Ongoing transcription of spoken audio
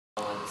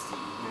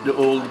the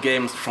old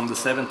games from the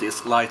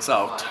 70s, lights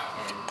out.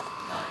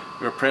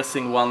 You're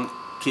pressing one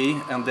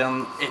key and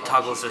then it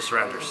toggles the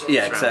surrounders.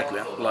 Yeah,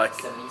 exactly, like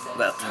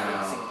that.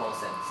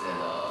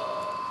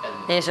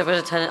 Then you're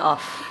supposed to turn it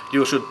off.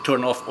 You should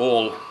turn off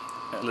all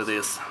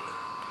LEDs.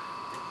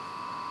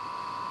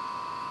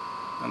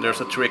 And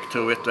there's a trick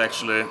to it to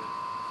actually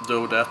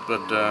do that,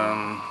 but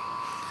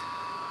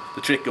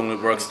the trick only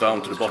works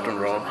down to the bottom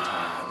row.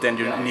 Then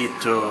you need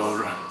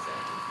to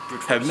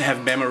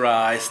have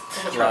memorized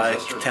like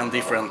 10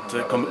 different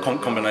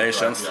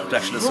combinations to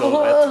actually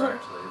solve it.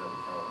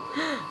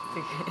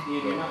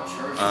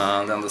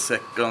 And then the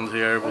second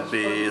here would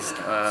be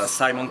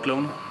Simon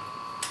clone.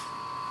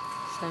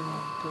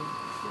 Simon clone.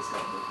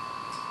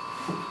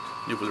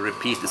 You will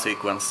repeat the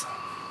sequence.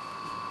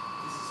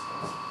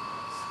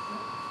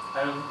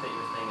 I don't think that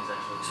your thing is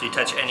actually. So you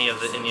touch any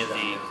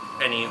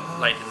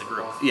light in the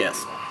group.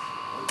 Yes.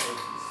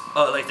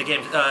 Oh, like the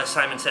game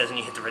Simon says, and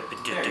you hit the red.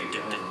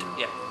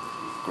 Yeah.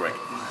 Correct.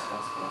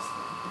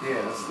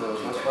 Yeah, that's the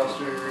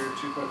Ghostbuster 2.5,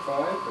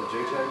 a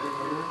JTAG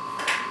recorder.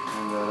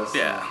 And that's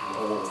Yeah.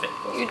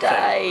 You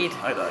died.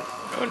 I died.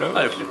 Oh no.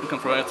 You can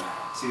try it.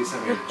 So you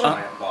sent me a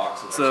giant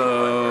box of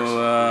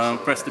So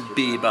press the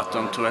B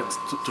button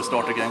to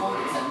start again.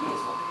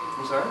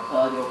 I'm sorry?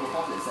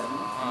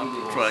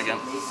 Try again.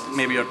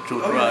 Maybe you're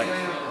too dry.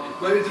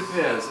 But it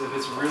depends. If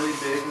it's really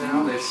big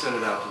now, they send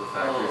it out to the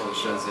factories in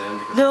Shenzhen.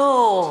 Because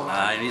No!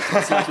 I need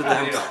to sit with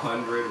I need them.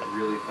 100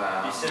 really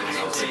fast.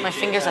 My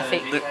fingers are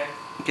fake.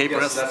 Okay, Yes,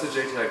 press. that's a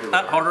JTAG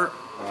recorder. Harder.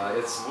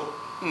 It's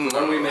the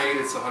one we made.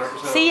 It's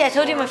 100%. See, I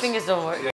told you my ours. fingers don't work.